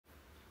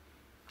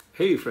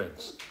Hey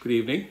friends, good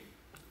evening.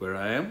 Where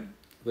I am,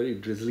 very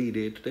drizzly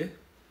day today.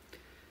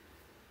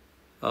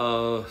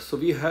 So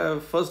we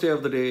have first day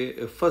of the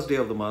day, first day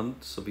of the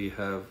month. So we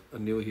have a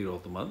new hero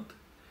of the month,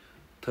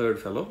 third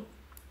fellow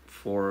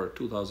for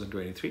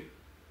 2023,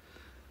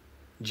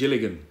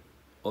 Gilligan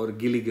or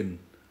Gilligan,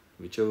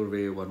 whichever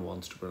way one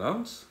wants to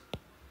pronounce.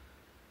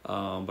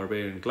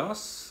 Barbarian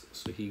class,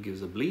 so he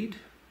gives a bleed.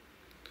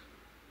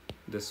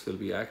 This will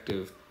be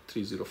active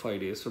 305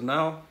 days from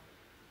now.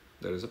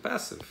 There is a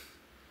passive.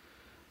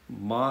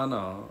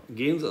 Mana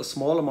gains a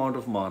small amount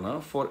of mana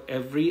for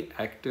every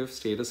active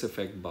status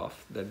effect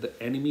buff that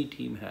the enemy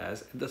team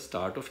has at the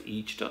start of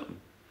each turn.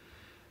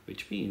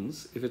 Which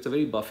means if it's a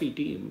very buffy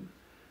team,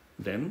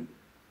 then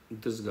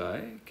this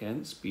guy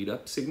can speed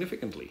up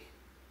significantly.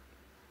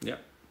 Yeah.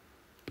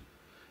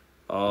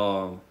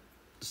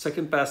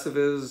 Second passive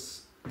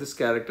is this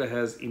character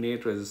has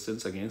innate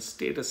resistance against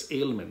status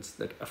ailments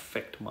that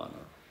affect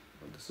mana.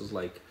 This is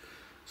like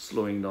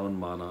slowing down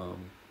mana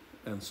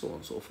and so on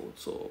and so forth.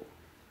 So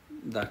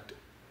that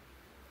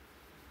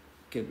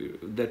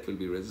will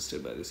be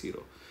resisted by this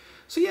hero.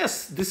 So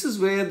yes, this is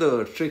where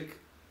the trick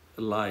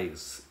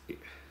lies.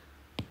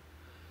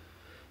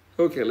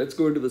 Okay, let's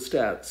go into the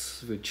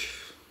stats, which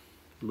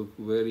look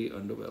very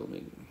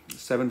underwhelming.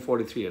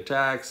 743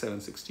 attack,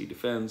 760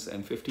 defense,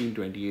 and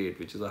 1528,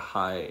 which is a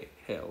high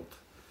health.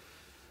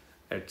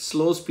 At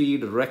slow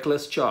speed,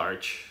 reckless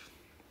charge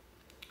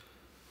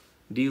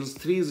deals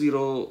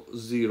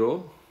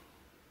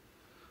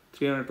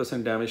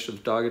 300% damage to the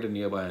target and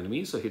nearby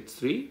enemy, so hits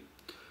 3.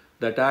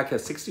 The attack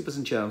has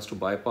 60% chance to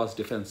bypass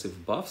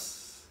defensive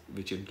buffs,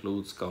 which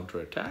includes counter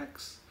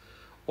attacks.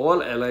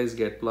 All allies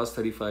get plus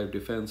 35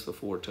 defense for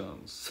 4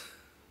 turns.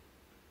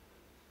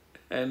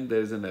 And there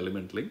is an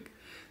element link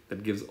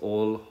that gives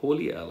all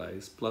holy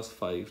allies plus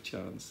 5%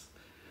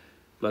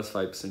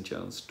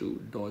 chance to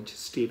dodge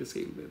status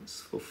ailments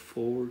for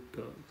 4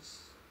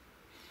 turns.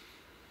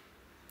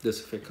 This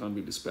effect can't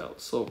be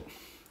dispelled. So,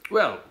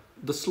 well,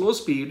 the slow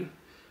speed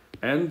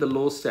and the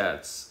low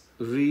stats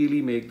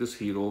really make this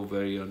hero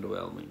very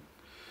underwhelming.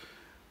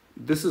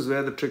 This is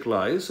where the trick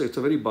lies. So it's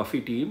a very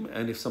buffy team,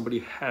 and if somebody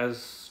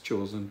has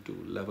chosen to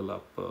level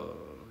up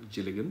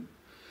Gilligan,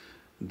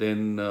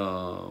 then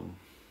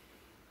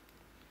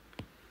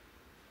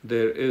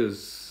there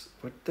is,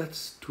 but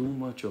that's too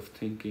much of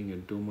thinking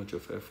and too much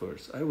of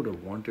efforts. I would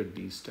have wanted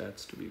these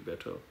stats to be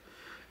better.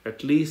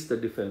 At least the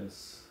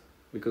defense,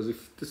 because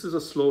if this is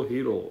a slow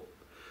hero,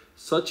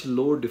 such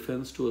low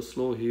defense to a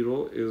slow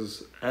hero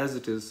is, as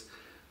it is,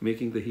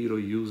 making the hero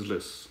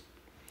useless.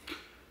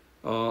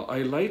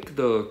 I like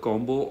the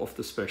combo of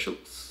the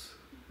specials.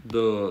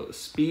 The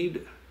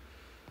speed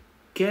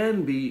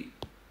can be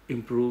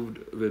improved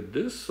with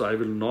this, so I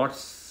will not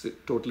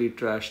totally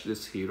trash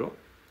this hero.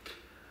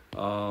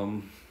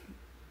 When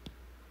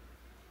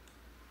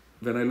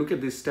I look at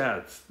these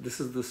stats,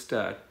 this is the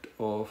stat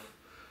of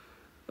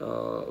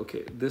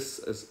okay, this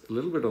is a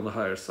little bit on the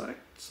higher side,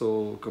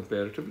 so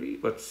comparatively,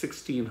 but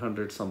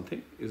 1600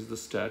 something is the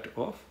stat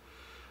of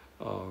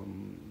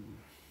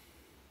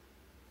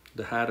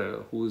the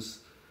Hatter, who's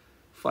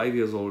 5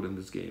 years old in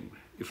this game,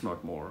 if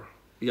not more.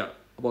 Yeah,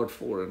 about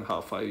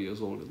 4.5, 5 years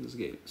old in this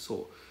game.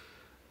 So,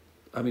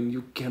 I mean,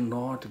 you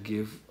cannot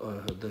give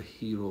the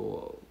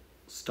hero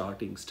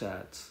starting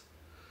stats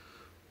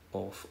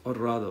of, or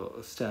rather,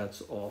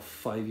 stats of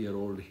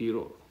 5-year-old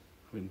hero.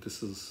 I mean,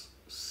 this is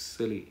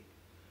silly.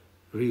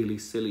 Really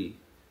silly.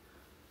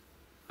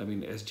 I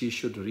mean, SG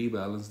should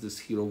rebalance this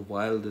hero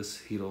while this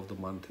hero of the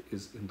month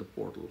is in the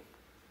portal.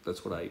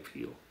 That's what I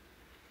feel.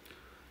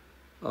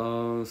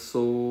 And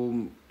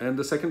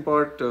the second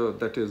part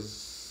that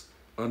is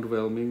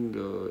underwhelming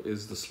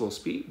is the slow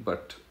speed,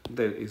 but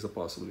there is a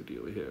possibility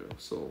over here.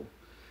 So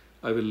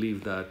I will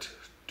leave that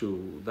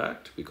to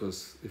that,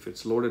 because if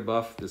it's loaded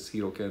buff, this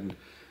hero can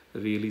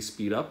really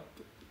speed up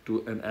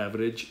to an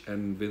average,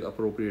 and with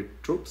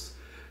appropriate troops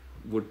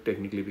would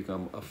technically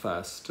become a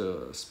fast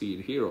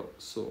speed hero.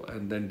 So,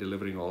 and then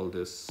delivering all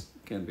this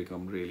can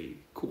become really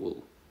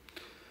cool.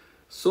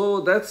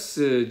 So that's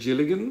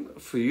Gilligan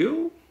for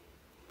you.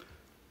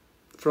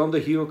 From the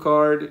hero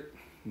card,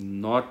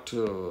 not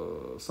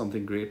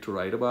something great to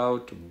write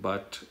about,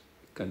 but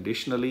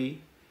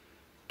conditionally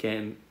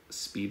can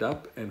speed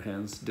up and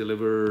hence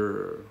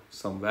deliver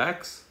some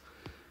wax.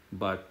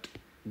 But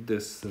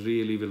this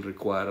really will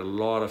require a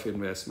lot of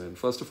investment.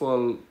 First of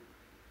all,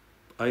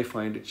 I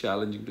find it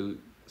challenging to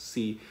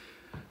see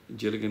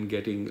Gilligan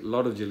getting, a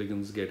lot of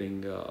Gilligans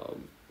getting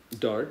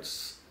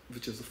darts,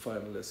 which is the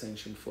final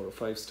ascension for a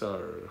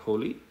 5-star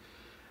holy.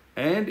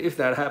 And if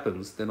that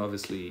happens, then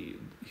obviously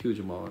huge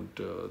amount,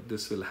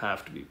 this will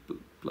have to be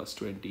plus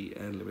 20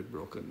 and limit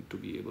broken to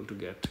be able to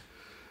get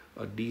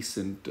a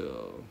decent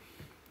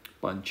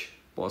punch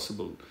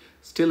possible.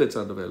 Still it's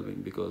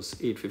underwhelming, because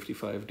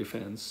 855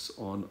 defense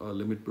on a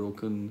limit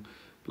broken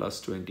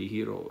plus 20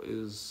 hero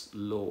is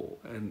low,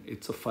 and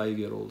it's a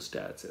 5-year-old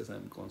stats, as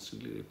I'm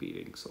constantly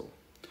repeating. So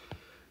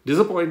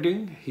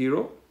disappointing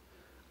hero.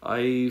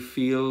 I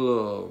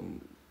feel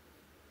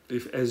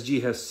if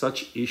SG has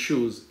such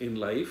issues in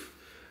life,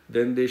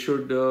 then they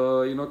should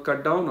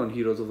cut down on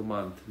heroes of the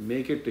month,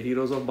 make it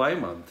heroes of by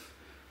month.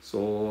 So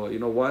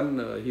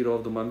one hero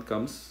of the month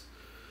comes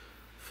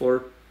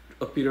for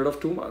a period of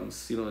 2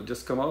 months.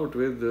 Just come out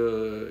with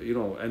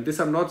and this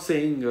I'm not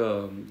saying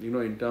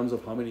in terms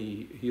of how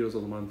many heroes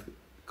of the month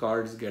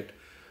cards get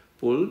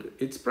pulled.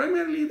 It's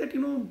primarily that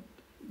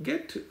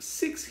get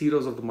 6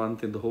 heroes of the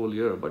month in the whole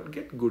year, but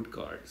get good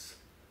cards.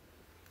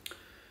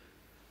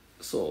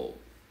 So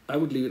I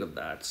would leave it at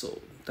that.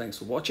 So thanks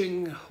for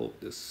watching. Hope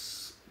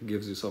this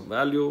gives you some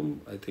value.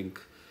 I think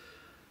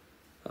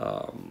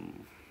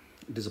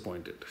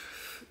disappointed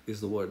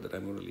is the word that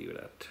I'm going to leave it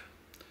at.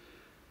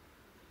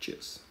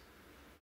 Cheers.